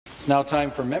It's now time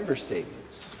for member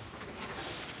statements.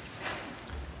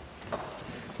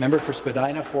 Member for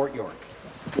Spadina, Fort York.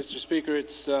 Mr. Speaker,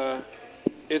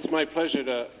 it's my pleasure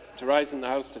to rise in the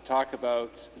House to talk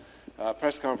about a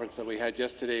press conference that we had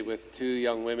yesterday with two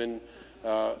young women,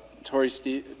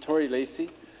 Tori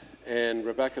Lacey and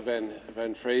Rebecca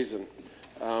Van Fraser.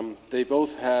 They're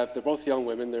both young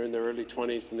women. They're in their early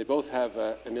 20s, and they both have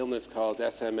an illness called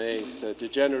SMA. It's a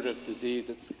degenerative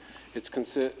disease. It's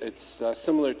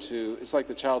similar to, it's like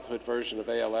the childhood version of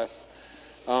ALS.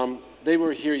 They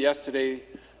were here yesterday.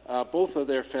 Both of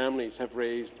their families have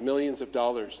raised millions of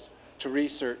dollars to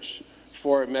research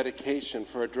for a medication,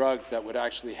 for a drug that would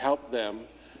actually help them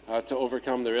to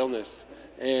overcome their illness.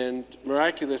 And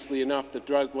miraculously enough, the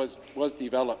drug was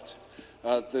developed.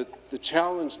 The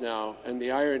challenge now, and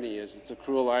the irony is, it's a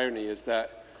cruel irony, is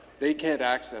that they can't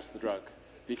access the drug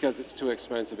because it's too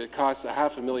expensive. It costs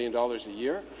 $500,000 a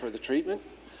year for the treatment,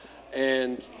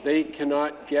 and they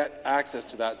cannot get access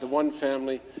to that. The one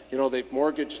family, they've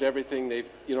mortgaged everything, they've,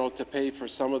 to pay for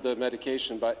some of the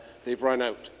medication, but they've run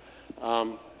out.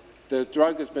 The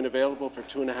drug has been available for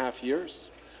 2.5 years.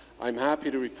 I'm happy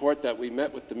to report that we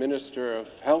met with the Minister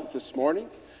of Health this morning,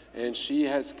 and she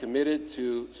has committed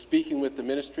to speaking with the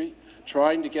ministry,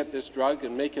 trying to get this drug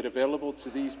and make it available to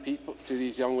these people, to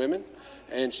these young women,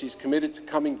 and she's committed to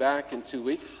coming back in 2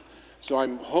 weeks. So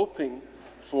I'm hoping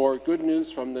for good news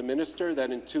from the minister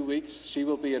that in 2 weeks she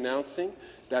will be announcing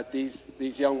that these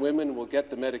young women will get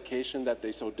the medication that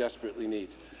they so desperately need.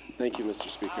 Thank you, Mr.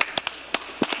 Speaker.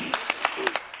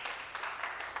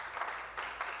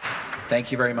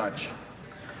 Thank you very much.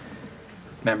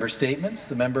 Member statements.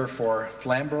 The member for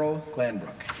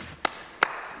Flamborough-Glanbrook.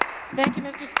 Thank you,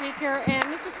 Mr. Speaker. And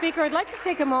Mr. Speaker, I'd like to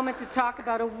take a moment to talk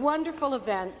about a wonderful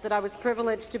event that I was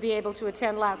privileged to be able to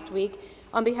attend last week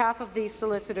on behalf of the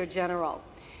Solicitor General.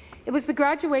 It was the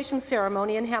graduation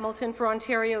ceremony in Hamilton for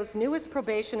Ontario's newest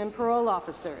probation and parole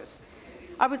officers.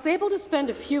 I was able to spend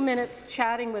a few minutes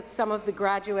chatting with some of the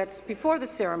graduates before the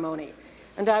ceremony,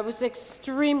 and I was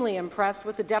extremely impressed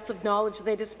with the depth of knowledge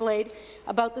they displayed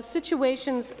about the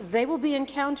situations they will be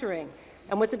encountering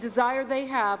and with the desire they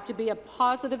have to be a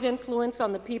positive influence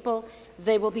on the people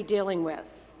they will be dealing with.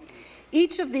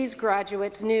 Each of these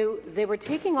graduates knew they were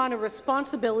taking on a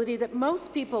responsibility that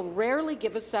most people rarely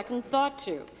give a second thought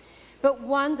to, but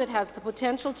one that has the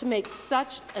potential to make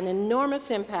such an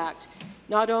enormous impact,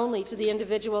 not only to the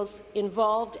individuals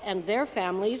involved and their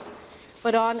families,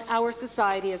 but on our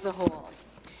society as a whole.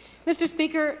 Mr.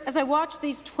 Speaker, as I watched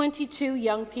these 22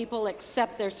 young people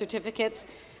accept their certificates,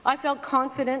 I felt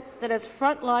confident that as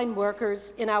frontline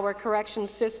workers in our corrections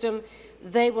system,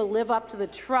 they will live up to the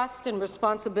trust and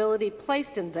responsibility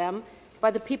placed in them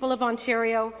by the people of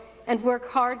Ontario and work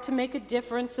hard to make a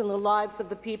difference in the lives of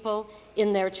the people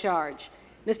in their charge.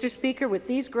 Mr. Speaker, with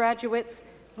these graduates,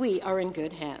 we are in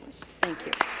good hands. Thank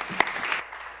you.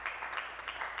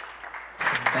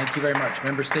 Thank you very much.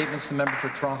 Member statements. The member for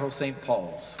Toronto St.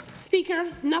 Paul's. Speaker,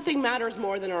 nothing matters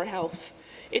more than our health.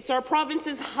 It's our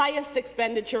province's highest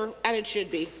expenditure, and it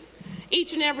should be.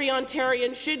 Each and every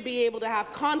Ontarian should be able to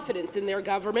have confidence in their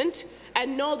government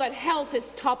and know that health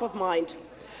is top of mind.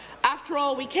 After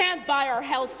all, we can't buy our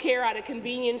health care at a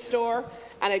convenience store,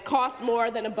 and it costs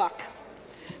more than $1.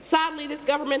 Sadly, this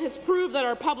government has proved that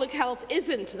our public health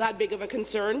isn't that big of a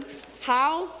concern.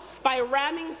 How? By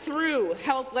ramming through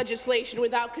health legislation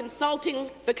without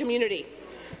consulting the community,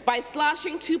 by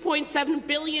slashing $2.7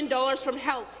 billion from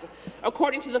health,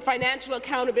 according to the Financial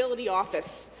Accountability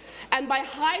Office, and by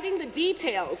hiding the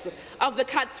details of the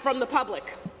cuts from the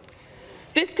public.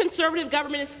 This Conservative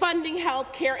government is funding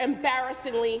health care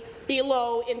embarrassingly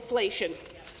below inflation.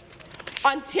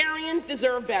 Ontarians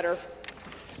deserve better.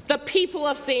 The people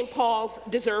of St. Paul's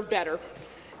deserve better.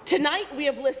 Tonight we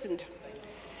have listened,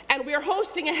 and we are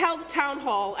hosting a health town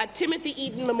hall at Timothy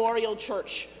Eaton Memorial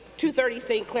Church, 230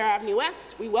 St. Clair Avenue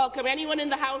West. We welcome anyone in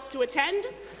the House to attend,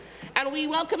 and we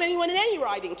welcome anyone in any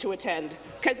riding to attend,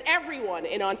 because everyone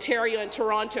in Ontario and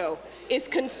Toronto is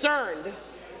concerned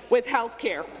with health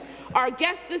care. Our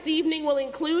guests this evening will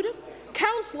include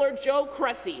Councillor Joe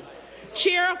Cressy,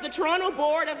 Chair of the Toronto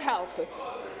Board of Health,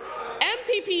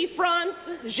 MPP France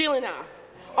Gélina,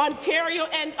 Ontario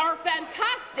and our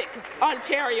fantastic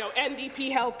Ontario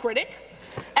NDP health critic,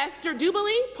 Esther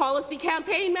Dubalee, Policy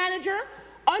Campaign Manager,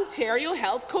 Ontario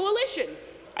Health Coalition.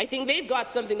 I think they've got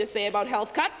something to say about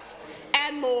health cuts,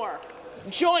 and more.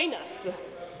 Join us.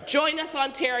 Join us,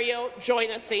 Ontario.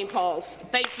 Join us, St. Paul's.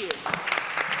 Thank you.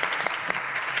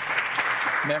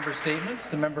 Member statements.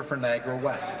 The member for Niagara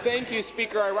West. Thank you,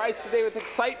 Speaker. I rise today with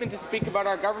excitement to speak about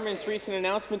our government's recent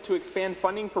announcement to expand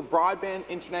funding for broadband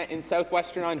internet in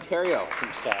southwestern Ontario.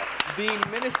 The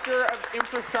Minister of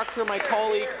Infrastructure, my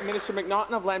colleague, Minister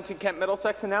McNaughton of Lambton Kent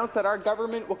Middlesex, announced that our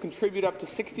government will contribute up to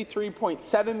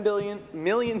 $63.7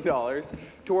 million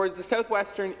towards the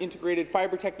Southwestern Integrated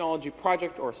Fibre Technology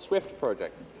Project, or SWIFT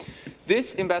project.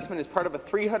 This investment is part of a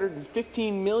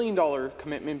 $315 million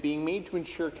commitment being made to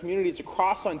ensure communities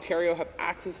across Ontario have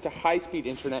access to high-speed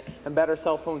internet and better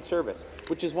cell phone service,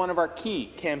 which is one of our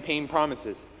key campaign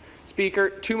promises. Speaker,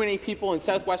 too many people in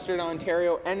southwestern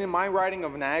Ontario and in my riding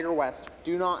of Niagara West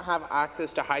do not have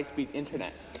access to high-speed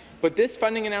internet. But this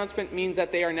funding announcement means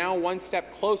that they are now one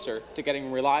step closer to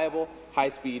getting reliable,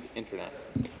 high-speed internet.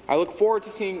 I look forward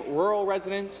to seeing rural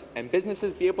residents and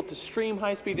businesses be able to stream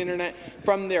high-speed internet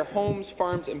from their homes,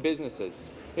 farms, and businesses.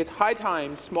 It's high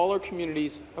time smaller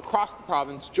communities across the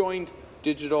province joined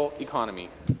digital economy.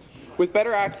 With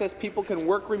better access, people can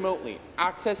work remotely,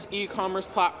 access e-commerce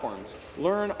platforms,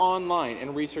 learn online,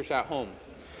 and research at home.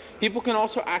 People can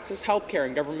also access healthcare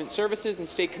and government services and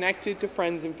stay connected to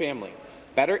friends and family.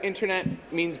 Better internet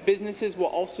means businesses will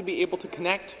also be able to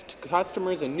connect to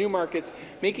customers in new markets,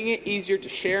 making it easier to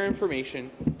share information,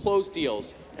 close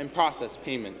deals, and process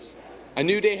payments. A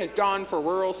new day has dawned for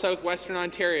rural southwestern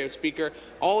Ontario, Speaker,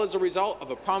 all as a result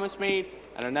of a promise made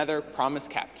and another promise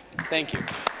kept. Thank you.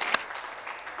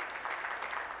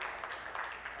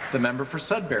 The member for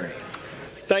Sudbury.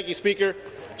 Thank you, Speaker.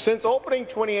 Since opening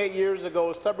 28 years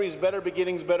ago, Sudbury's Better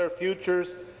Beginnings, Better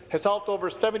Futures has helped over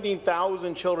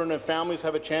 17,000 children and families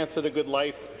have a chance at a good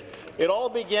life. It all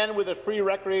began with a free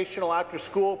recreational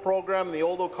after-school program in the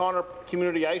Old O'Connor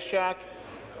Community Ice Shack.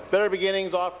 Better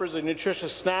Beginnings offers a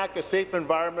nutritious snack, a safe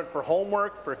environment for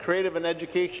homework, for creative and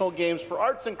educational games, for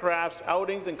arts and crafts,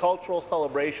 outings, and cultural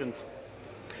celebrations.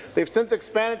 They've since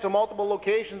expanded to multiple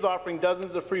locations, offering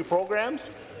dozens of free programs.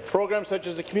 Programs such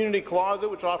as the Community Closet,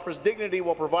 which offers dignity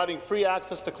while providing free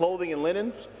access to clothing and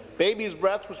linens. Baby's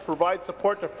Breath, which provides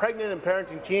support to pregnant and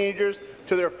parenting teenagers,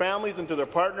 to their families and to their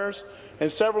partners,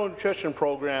 and several nutrition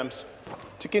programs.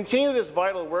 To continue this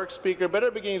vital work, Speaker,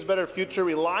 Better Beginnings, Better Future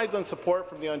relies on support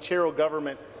from the Ontario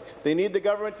government. They need the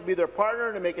government to be their partner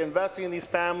and to make investing in these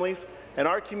families and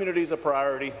our communities a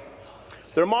priority.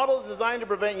 Their model is designed to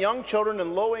prevent young children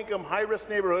in low-income, high-risk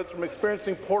neighbourhoods from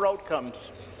experiencing poor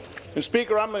outcomes. And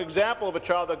Speaker, I'm an example of a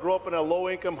child that grew up in a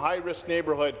low-income, high-risk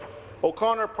neighbourhood.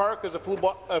 O'Connor Park is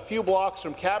a few blocks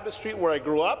from Cabot Street, where I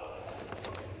grew up.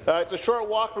 It's a short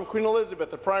walk from Queen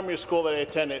Elizabeth, the primary school that I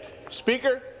attended.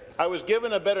 Speaker, I was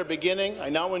given a better beginning. I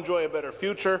now enjoy a better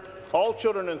future. All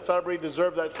children in Sudbury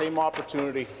deserve that same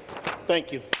opportunity.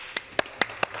 Thank you.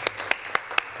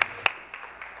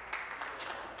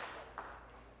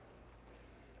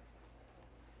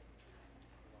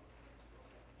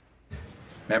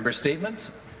 Member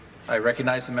statements. I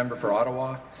recognize the member for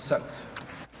Ottawa South.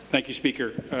 Thank you,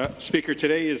 Speaker. Speaker,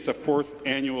 today is the 4th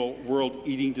annual World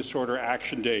Eating Disorder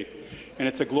Action Day, and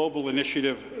it's a global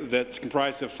initiative that's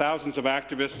comprised of thousands of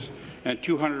activists and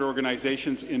 200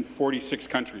 organizations in 46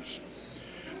 countries.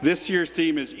 This year's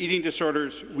theme is Eating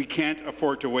Disorders We Can't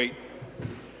Afford to Wait.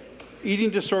 Eating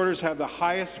disorders have the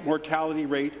highest mortality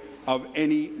rate of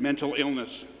any mental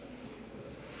illness.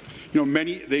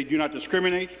 They do not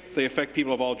discriminate. They affect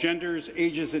people of all genders,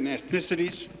 ages, and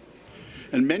ethnicities,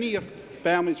 and many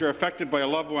families are affected by a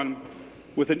loved one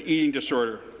with an eating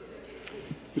disorder.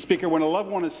 Speaker, when a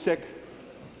loved one is sick,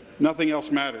 nothing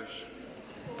else matters.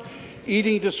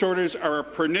 Eating disorders are a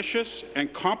pernicious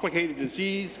and complicated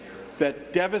disease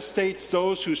that devastates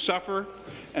those who suffer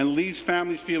and leaves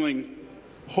families feeling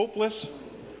hopeless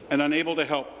and unable to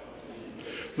help.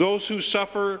 Those who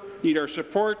suffer need our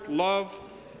support, love,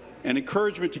 and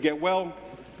encouragement to get well,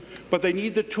 but they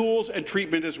need the tools and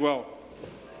treatment as well.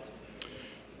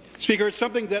 Speaker, it's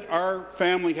something that our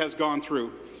family has gone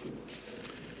through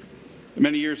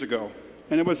many years ago,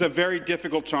 and it was a very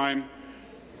difficult time.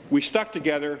 We stuck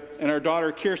together, and our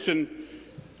daughter Kirsten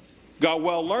got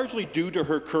well largely due to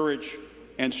her courage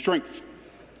and strength.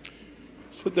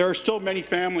 So there are still many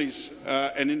families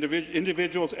and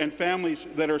individuals and families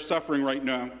that are suffering right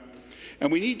now,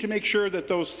 and we need to make sure that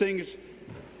those things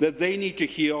that they need to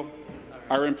heal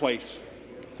are in place.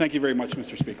 Thank you very much,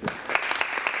 Mr. Speaker.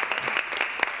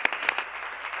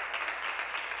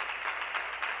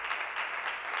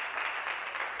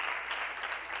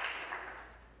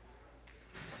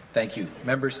 Thank you.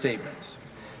 Member statements.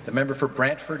 The member for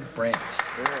Brantford-Brant.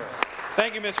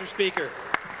 Thank you, Mr. Speaker.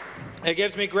 It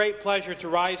gives me great pleasure to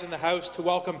rise in the House to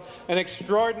welcome an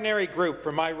extraordinary group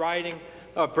from my riding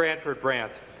of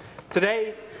Brantford-Brant.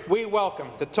 Today, we welcome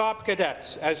the top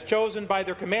cadets as chosen by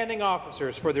their commanding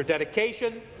officers for their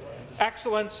dedication,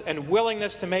 excellence, and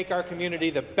willingness to make our community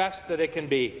the best that it can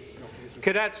be.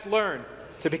 Cadets learn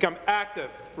to become active,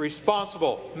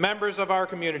 responsible members of our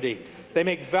community. They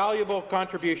make valuable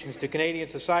contributions to Canadian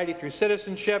society through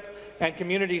citizenship and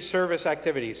community service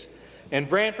activities. In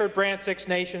Brantford, Brant Six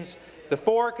Nations, the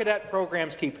 4 cadet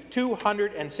programs keep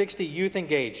 260 youth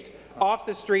engaged, off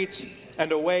the streets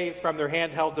and away from their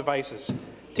handheld devices,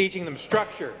 teaching them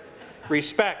structure,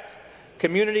 respect,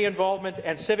 community involvement,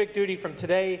 and civic duty from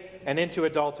today and into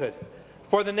adulthood.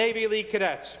 For the Navy League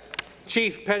cadets,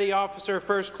 Chief Petty Officer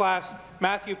First Class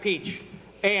Matthew Peach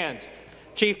and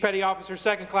Chief Petty Officer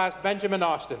Second Class Benjamin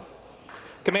Austin.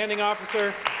 Commanding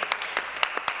Officer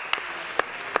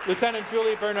Lieutenant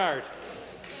Julie Bernard.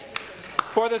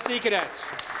 For the Sea Cadets,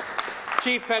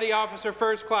 Chief Petty Officer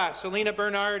First Class Selena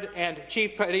Bernard and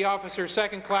Chief Petty Officer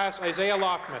Second Class Isaiah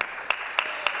Loftman.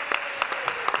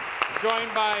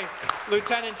 Joined by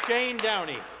Lieutenant Shane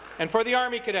Downey. And for the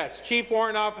Army Cadets, Chief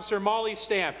Warrant Officer Molly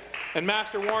Stamp and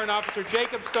Master Warrant Officer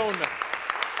Jacob Stoneman.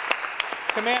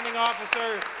 Commanding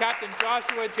Officer Captain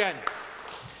Joshua Jen.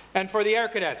 And for the Air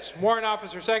Cadets, Warrant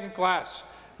Officer Second Class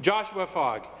Joshua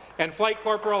Fogg and Flight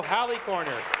Corporal Hallie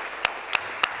Corner.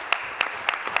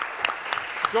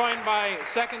 Joined by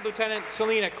Second Lieutenant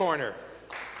Selena Corner.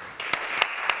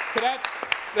 Cadets,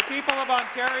 the people of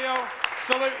Ontario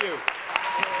salute you.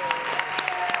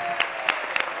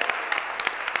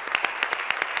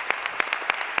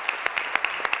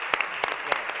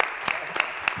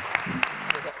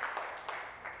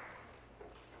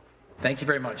 Thank you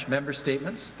very much. Member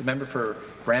statements. The member for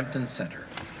Brampton Centre.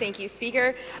 Thank you,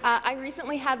 Speaker. I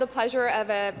recently had the pleasure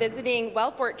of visiting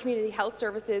Wellfort Community Health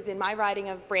Services in my riding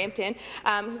of Brampton,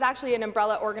 who's actually an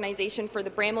umbrella organization for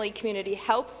the Bramalea Community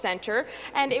Health Centre,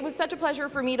 and it was such a pleasure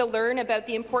for me to learn about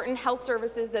the important health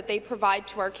services that they provide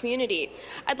to our community.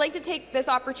 I'd like to take this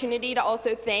opportunity to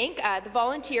also thank the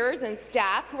volunteers and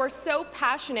staff who are so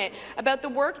passionate about the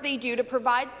work they do to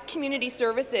provide community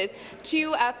services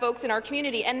to folks in our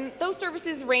community, and those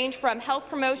services range from health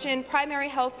promotion, primary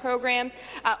health programs,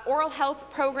 oral health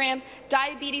programs,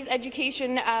 diabetes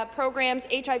education programs,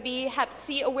 HIV, Hep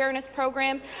C awareness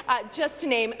programs, just to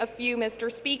name a few, Mr.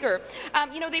 Speaker.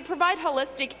 You know, they provide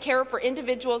holistic care for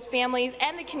individuals, families,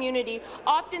 and the community,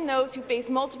 often those who face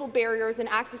multiple barriers in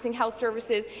accessing health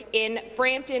services in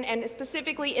Brampton and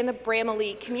specifically in the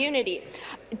Bramalea community.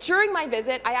 During my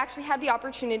visit, I actually had the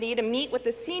opportunity to meet with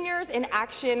the Seniors in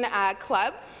Action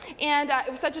Club, and it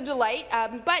was such a delight.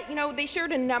 But, you know, they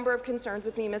shared a number of concerns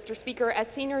with me, Mr. Speaker. As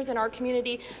seniors in our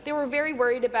community, they were very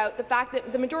worried about the fact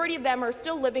that the majority of them are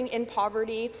still living in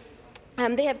poverty.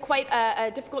 They have quite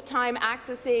a difficult time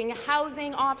accessing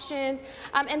housing options,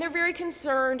 and they're very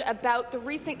concerned about the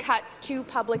recent cuts to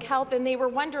public health, and they were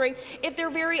wondering if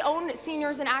their very own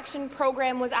Seniors in Action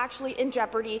program was actually in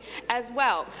jeopardy as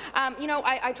well. You know,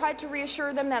 I tried to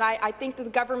reassure them that I think that the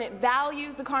government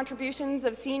values the contributions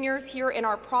of seniors here in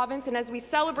our province, and as we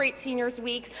celebrate Seniors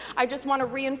Weeks, I just want to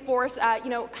reinforce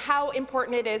you know, how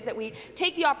important it is that we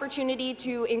take the opportunity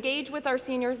to engage with our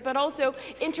seniors, but also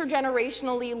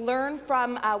intergenerationally learn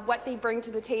from what they bring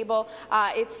to the table.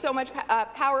 It's so much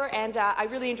power, and I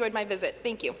really enjoyed my visit.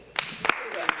 Thank you.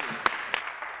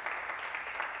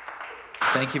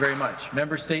 Thank you very much.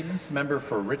 Member statements. The member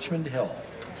for Richmond Hill.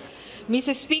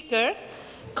 Mr. Speaker,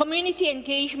 community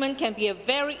engagement can be a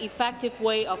very effective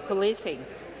way of policing.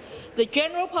 The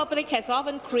general public has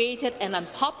often created an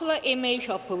unpopular image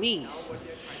of police.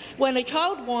 When a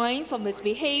child whines or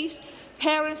misbehaves,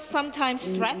 parents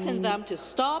sometimes threaten them to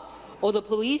stop or the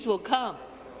police will come.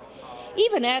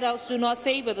 Even adults do not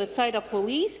favour the sight of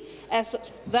police, as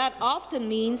that often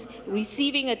means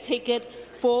receiving a ticket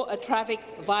for a traffic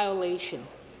violation.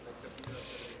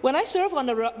 When I served on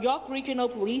the York Regional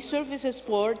Police Services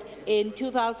Board in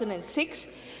 2006,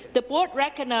 the board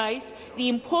recognized the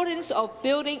importance of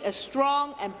building a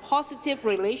strong and positive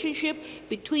relationship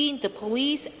between the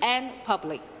police and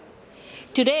public.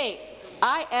 Today,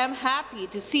 I am happy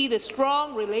to see the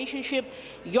strong relationship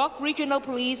York Regional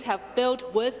Police have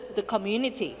built with the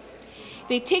community.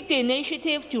 They take the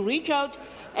initiative to reach out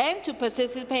and to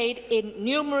participate in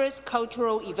numerous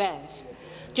cultural events.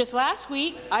 Just last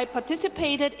week, I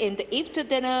participated in the Iftar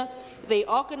dinner they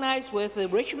organized with the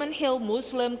Richmond Hill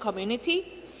Muslim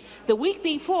community. The week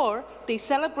before, they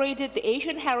celebrated the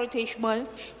Asian Heritage Month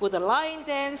with a lion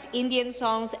dance, Indian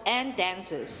songs, and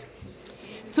dances.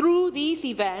 Through these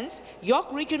events,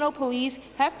 York Regional Police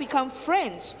have become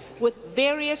friends with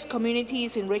various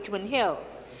communities in Richmond Hill.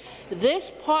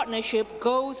 This partnership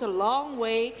goes a long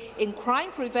way in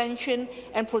crime prevention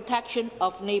and protection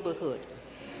of neighbourhood.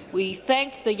 We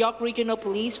thank the York Regional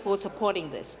Police for supporting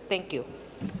this. Thank you.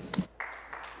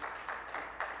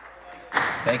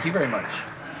 Thank you very much.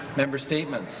 Member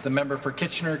statements. The member for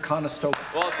Kitchener-Conestoga.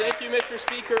 Well, thank you, Mr.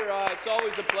 Speaker. It's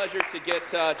always a pleasure to get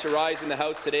to rise in the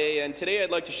House today. And today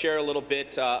I'd like to share a little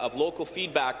bit of local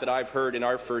feedback that I've heard in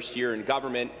our first year in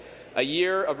government, a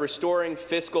year of restoring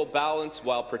fiscal balance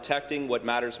while protecting what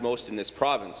matters most in this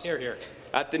province. Hear, hear.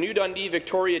 At the New Dundee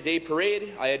Victoria Day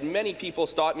Parade, I had many people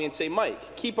stop me and say,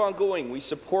 Mike, keep on going. We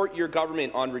support your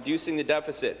government on reducing the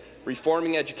deficit,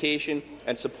 reforming education,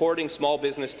 and supporting small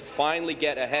business to finally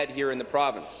get ahead here in the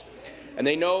province. And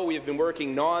they know we have been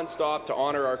working non-stop to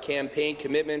honour our campaign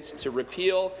commitments to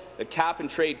repeal the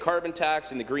cap-and-trade carbon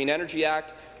tax in the Green Energy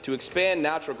Act, to expand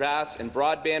natural gas and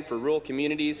broadband for rural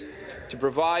communities, to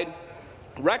provide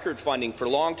record funding for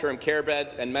long-term care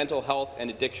beds and mental health and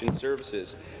addiction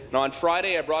services. And on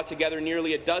Friday, I brought together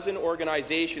nearly a dozen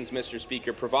organizations, Mr.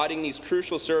 Speaker, providing these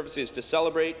crucial services to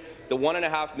celebrate the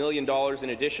 $1.5 million in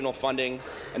additional funding,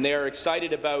 and they are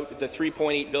excited about the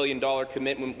 $3.8 billion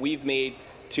commitment we've made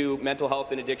to mental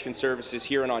health and addiction services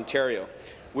here in Ontario.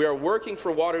 We are working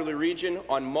for Waterloo Region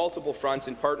on multiple fronts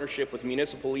in partnership with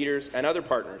municipal leaders and other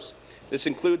partners. This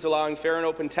includes allowing fair and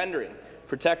open tendering,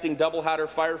 protecting double-hatter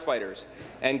firefighters,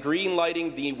 and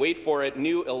green-lighting the, wait for it,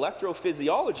 new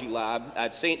electrophysiology lab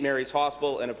at St. Mary's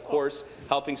Hospital, and of course,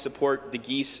 helping support the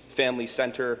Geese Family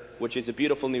Centre, which is a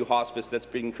beautiful new hospice that's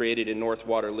being created in North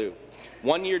Waterloo.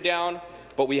 1 year down,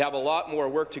 but we have a lot more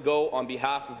work to go on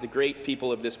behalf of the great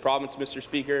people of this province, Mr.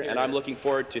 Speaker, and I'm looking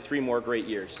forward to 3 more great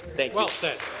years. Thank you. Well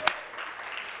said.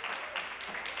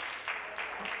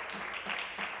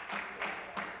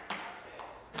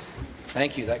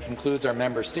 Thank you. That concludes our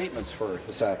member statements for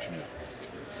this afternoon.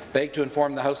 Beg to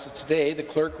inform the House that today the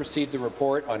clerk received the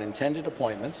report on intended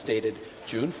appointments dated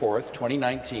June 4th,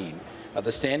 2019 of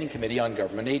the Standing Committee on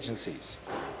Government Agencies.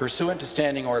 Pursuant to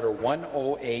Standing Order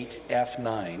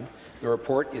 108F9, the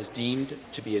report is deemed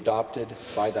to be adopted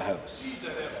by the House.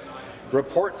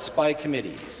 Reports by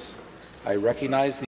committees. I recognize the